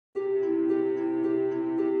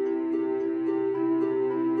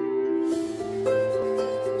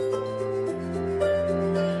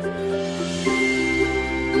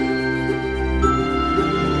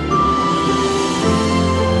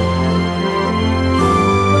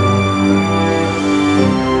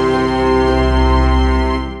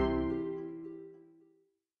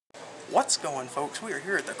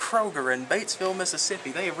here at the Kroger in Batesville,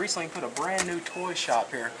 Mississippi. They have recently put a brand new toy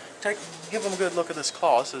shop here. Give them a good look at this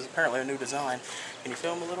claw. This is apparently a new design. Can you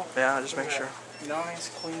film a little? Yeah, just make sure. Nice,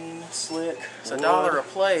 clean, slick. It's $1 a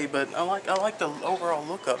play, but I like the overall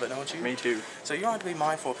look of it, don't you? Me too. So you don't have to be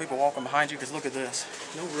mindful of people walking behind you, because look at this.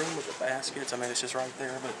 No room with the baskets. I mean, it's just right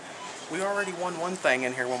there. But we already won one thing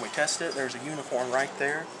in here when we tested it. There's a unicorn right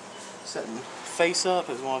there, sitting face up.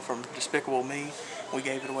 It was one from Despicable Me. We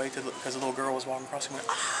gave it away because a little girl was walking across and went,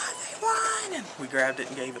 "Ah, they won!" And we grabbed it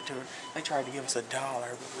and gave it to her. They tried to give us $1,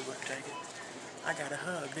 but we wouldn't take it. I got a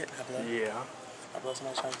hug, didn't I, Blood? Yeah. I bless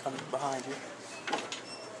somebody trying to come behind you.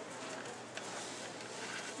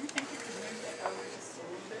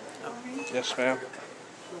 Yes, ma'am.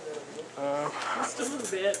 Just a little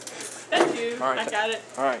bit. Thank you. All right. I got it.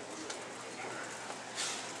 All right.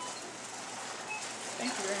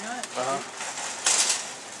 Thank you very much.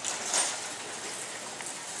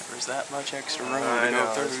 There's that much extra room I to know,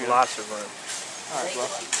 go through. there's lots of room. Alright,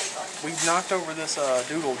 well, we've knocked over this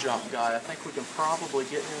doodle jump guy. I think we can probably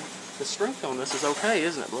get him. The strength on this is okay,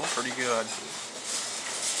 isn't it, Blo? Pretty good.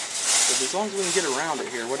 But as long as we can get around it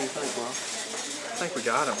here, what do you think, Blo? I think we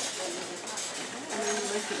got him.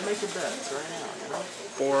 Make your bets right now, you know?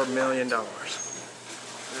 $4 million. There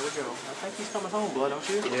we go. I think he's coming home, Blo, don't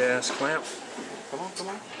you? Yes, Clamp. Come on, come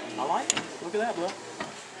on. I like it. Look at that, Blo.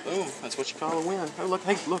 Boom. That's what you call a win. Oh, look,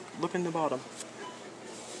 hey, look in the bottom.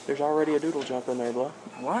 There's already a doodle jump in there, Blo.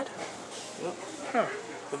 What? Yep. Huh.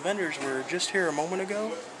 The vendors were just here a moment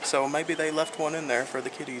ago, so maybe they left one in there for the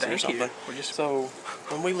kiddies or something. So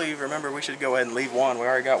when we leave, remember we should go ahead and leave one. We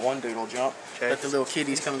already got one doodle jump. Okay. Let the little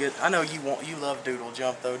kiddies come get. I know you love doodle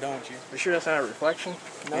jump though, don't you? You sure that's not a reflection?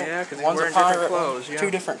 No. Yeah, because one's wearing a pirate different clothes. one, Yeah.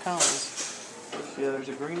 two different colors. Yeah, there's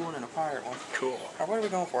a green one and a pirate one. Cool. All right, what are we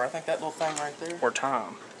going for? I think that little thing right there. Or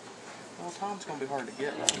Tom. Well, Tom's gonna be hard to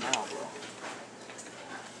get right now, bro.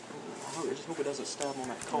 I just hope it doesn't stab on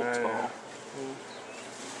that Colts ball. Yeah.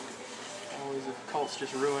 Always the Colts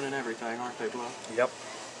just ruining everything, aren't they, Blo? Yep.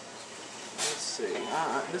 Let's see.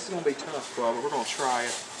 This is going to be tough, Blo, but we're going to try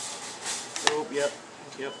it. Oh, yep.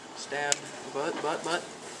 Stab. But. I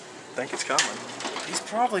think it's coming. He's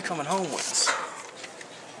probably coming home with us.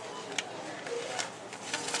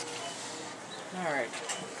 Alright.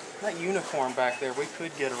 That unicorn back there, we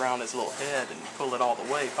could get around his little head and pull it all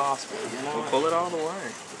the way, possibly, you know? We'll pull it all the way.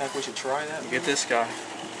 You think we should try that? Get this guy.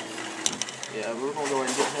 Yeah, we're going to go ahead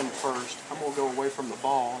and get him first. I'm going to go away from the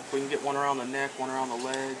ball. If we can get one around the neck, one around the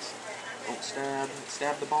legs. Don't stab.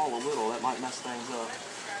 Stab the ball a little. That might mess things up.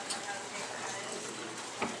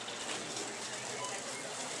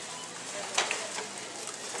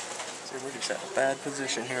 See, we're just at a bad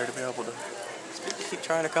position here to be able to... People keep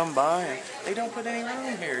trying to come by, and they don't put any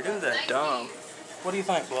room here, do they? Dumb. What do you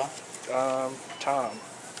think, Blo? Tom.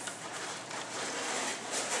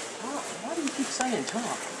 Why do you keep saying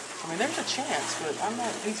Tom? I mean, there's a chance, but I'm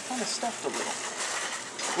not. He's kind of stuffed a little.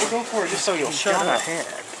 We'll go for it just so you'll shut up. Head.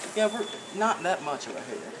 Yeah, we're not that much of a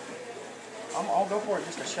head. I'll go for it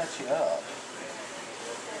just to shut you up.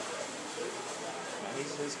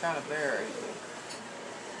 He's kind of buried.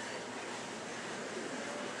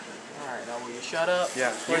 Alright, now will you shut up?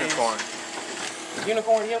 Yeah, please? unicorn.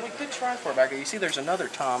 Unicorn, yeah, we could try for it back here. You see there's another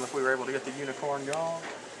Tom if we were able to get the unicorn going.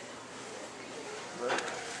 But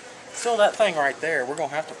still that thing right there, we're going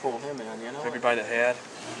to have to pull him in, you know? Maybe by the head.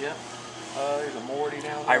 Yep. There's a Morty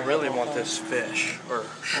down there. I really want this fish, or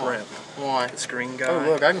shrimp. Why? This green guy. Oh,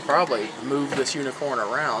 look, I can probably move this unicorn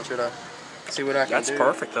around. Should I see what I can do? That's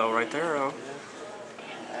perfect, though, right there, though. Yeah.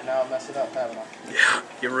 And now I messed it up, haven't I? Yeah,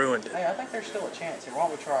 you ruined it. Hey, I think there's still a chance here. Why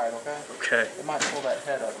don't we try it, okay? Okay. It might pull that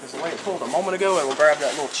head up, because the way it pulled a moment ago, it will grab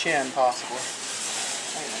that little chin, possibly.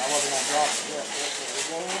 Hey, man, I wasn't going to drop it yet. There we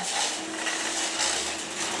go.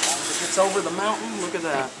 As it gets over the mountain, look at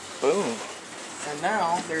that. Boom. And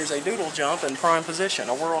now, there's a doodle jump in prime position.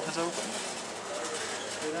 A world has opened.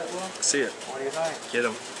 See that, Will? See it. What do you think? Get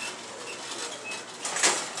him.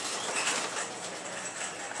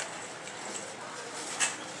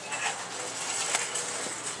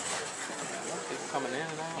 People coming in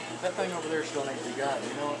and out. That thing over there still needs to be got,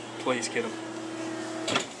 you know what? Please get him.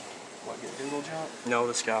 What, get doodle jump? No,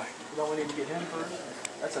 this guy. Don't we need to get him first?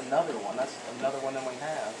 That's another one. That's another one that we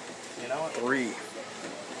have. You know what? 3.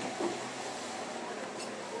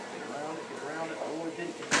 Get around it. Oh, it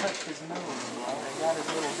didn't touch his nose, bro. It got his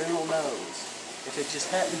little doodle nose. If it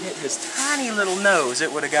just hadn't hit his tiny little nose,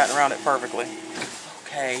 it would have gotten around it perfectly.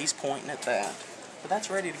 Okay, he's pointing at that. But that's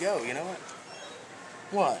ready to go, you know what?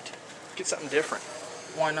 What? Get something different.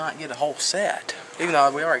 Why not get a whole set? Even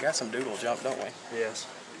though we already got some doodle jump, don't we? Yes.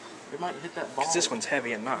 It might hit that ball. 'Cause this one's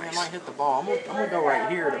heavy and Yeah, it nice. might hit the ball. I'm gonna go right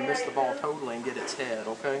here to miss the ball totally and get its head,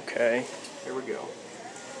 okay? Okay. Here we go.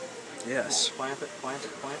 Yes. Clamp it, clamp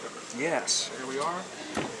it, clamp it. Yes. There we are.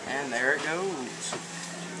 And there it goes.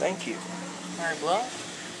 Thank you. Alright, Bluff.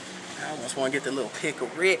 I almost want to get the little Pickle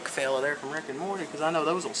Rick fella there from Rick and Morty because I know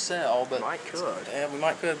those will sell, but Might could. yeah, we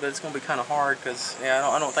might could, but it's going to be kind of hard because yeah,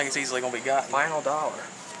 I don't think it's easily going to be gotten. Final dollar.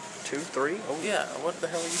 2, 3. Oh Yeah, what the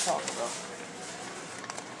hell are you talking about?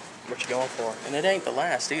 What you going for? And it ain't the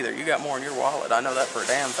last either. You got more in your wallet. I know that for a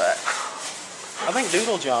damn fact. I think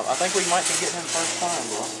Doodle Jump. I think we might be getting him first time,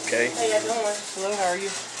 bro. Okay. Hey, how you doing? Hello, how are you?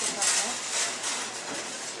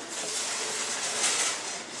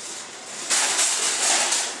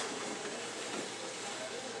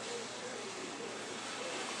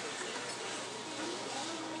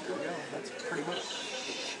 There we go. That's pretty much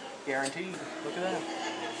guaranteed. Look at that.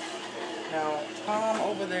 Now, Tom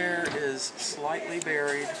over there is slightly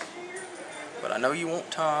buried, but I know you want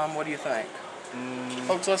Tom. What do you think?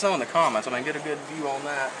 Folks, let us know in the comments. I mean, get a good view on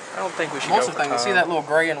that. I don't think we should Most go of for the thing, you see Tom. that little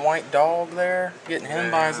gray and white dog there? Getting him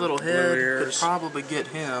by his little blue head could ears. probably get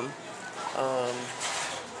him.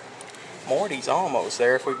 Morty's almost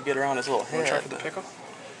there if we could get around his little Want head. to try for the pickle?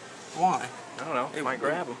 Why? I don't know. It might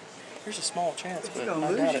grab him. There's a small chance, but You're I gonna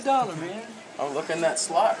doubt lose your it. dollar, man. Oh, look in that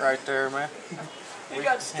slot right there, man. You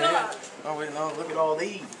got stuck. Oh, wait, no, look at all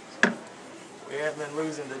these. We haven't been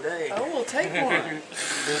losing today. Oh, we'll take one.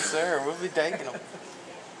 Yes, sir. We'll be taking them.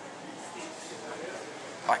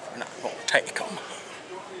 Like we're not going to take them.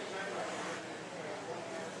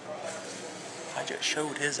 I just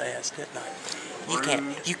showed his ass, didn't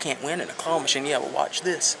I? You can't win in a claw machine. Yeah, well, watch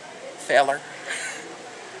this, feller.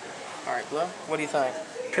 All right, Blue, what do you think?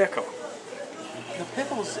 Pickle. The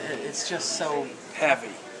pickles, it's just so...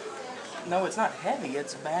 Heavy. No, it's not heavy.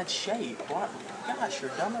 It's bad shape. What? Gosh,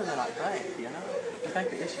 you're dumber than I think, you know? You think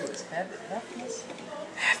the issue is heaviness?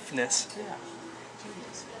 Heaviness. Yeah.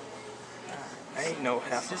 Jeez. Ain't no It's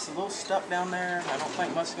heaven. just a little stuck down there. I don't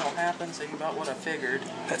think much is going to happen, so about what I figured.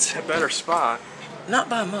 That's a better spot. Not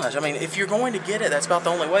by much. I mean, if you're going to get it, that's about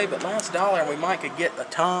the only way. But last dollar, we might could get a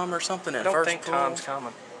Tom or something in I don't first think pull. Tom's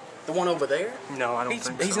coming. The one over there? No, I don't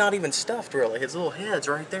think so. He's not even stuffed, really. His little head's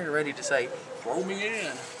right there ready to say, throw me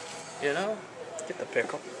in. You know? Get the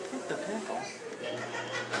pickle. Get the pickle.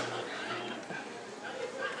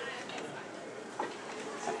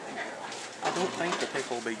 I don't think the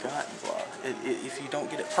pickle will be gotten, Block. If you don't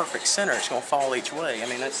get it perfect center, it's going to fall each way. I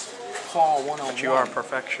mean, that's claw one-on-one. But you are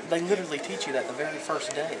perfection. They literally teach you that the very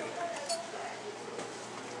first day.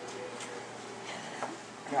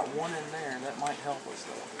 Got one in there. That might help us,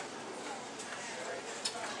 though.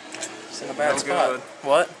 It's in a bad No spot. good.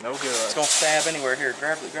 What? No good. It's going to stab anywhere. Here,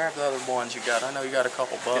 grab the other ones you got. I know you got a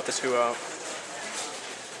couple bucks. Get the 2 out.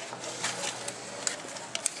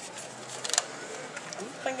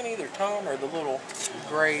 I'm thinking either Tom or the little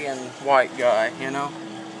gray and white guy, you know?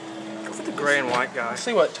 Go for the gray and white guy. Let's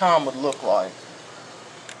see what Tom would look like.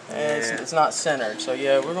 And Yeah. it's not centered, so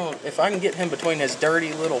yeah, we're gonna. If I can get him between his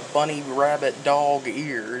dirty little bunny rabbit dog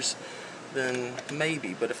ears, then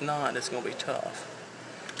maybe. But if not, it's gonna be tough.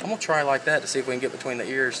 I'm gonna try like that to see if we can get between the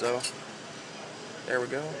ears, though. There we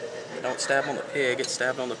go. Don't stab on the pig. It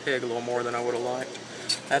stabbed on the pig a little more than I would have liked.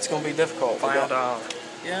 That's gonna be difficult. Final dollar.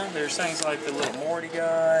 Yeah, there's things like the little Morty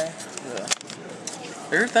guy.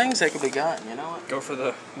 There are things that could be gotten. You know what? Go for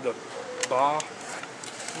the ball.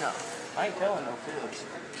 No, I ain't telling no kids.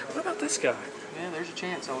 What about this guy? Yeah, there's a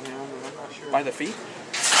chance on him, but I'm not sure. By the feet?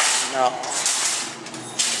 No.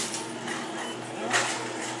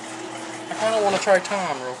 I kind of want to try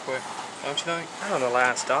Tom real quick. Don't you think? I don't know,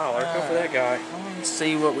 last dollar. Go for that guy. Let's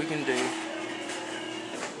see what we can do.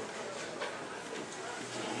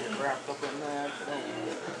 Get wrapped up in that.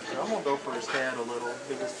 I'm going to go for his head a little,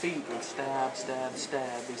 because his feet would stab, stab,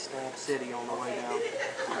 stab. Be stab city on the way down.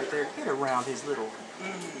 Right there. Get around his little...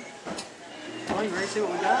 Well, you ready to see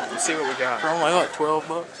what we got? Let's see what we got. For only, what, 12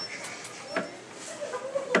 bucks?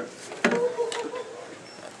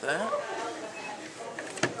 Got that.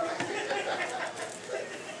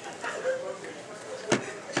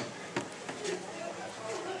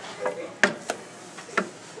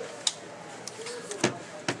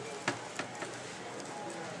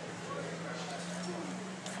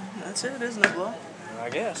 That's it, isn't it, Bluff? I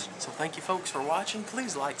guess. So thank you folks for watching.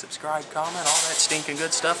 Please like, subscribe, comment, all that stinking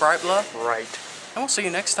good stuff, right, Bluff? Right. And we'll see you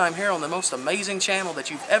next time here on the most amazing channel that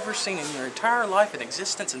you've ever seen in your entire life and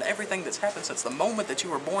existence, and everything that's happened since the moment that you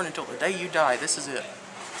were born until the day you die. This is it.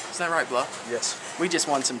 Isn't that right, Bluff? Yes. We just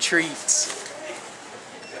won some treats.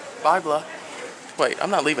 Bye, Bluff. Wait, I'm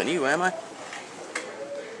not leaving you, am I?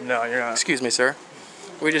 No, you're not. Excuse me, sir.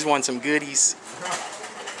 We just won some goodies.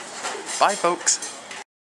 Bye, folks.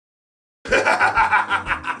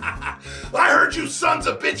 I heard you sons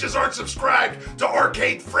of bitches aren't subscribed to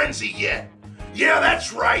Arcade Frenzy yet. Yeah,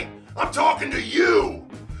 that's right. I'm talking to you.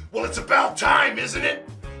 Well, it's about time, isn't it?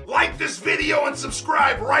 Like this video and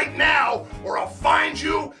subscribe right now, or I'll find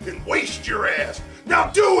you and waste your ass.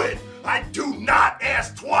 Now do it! I do not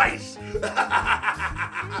ask twice!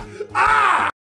 Ah!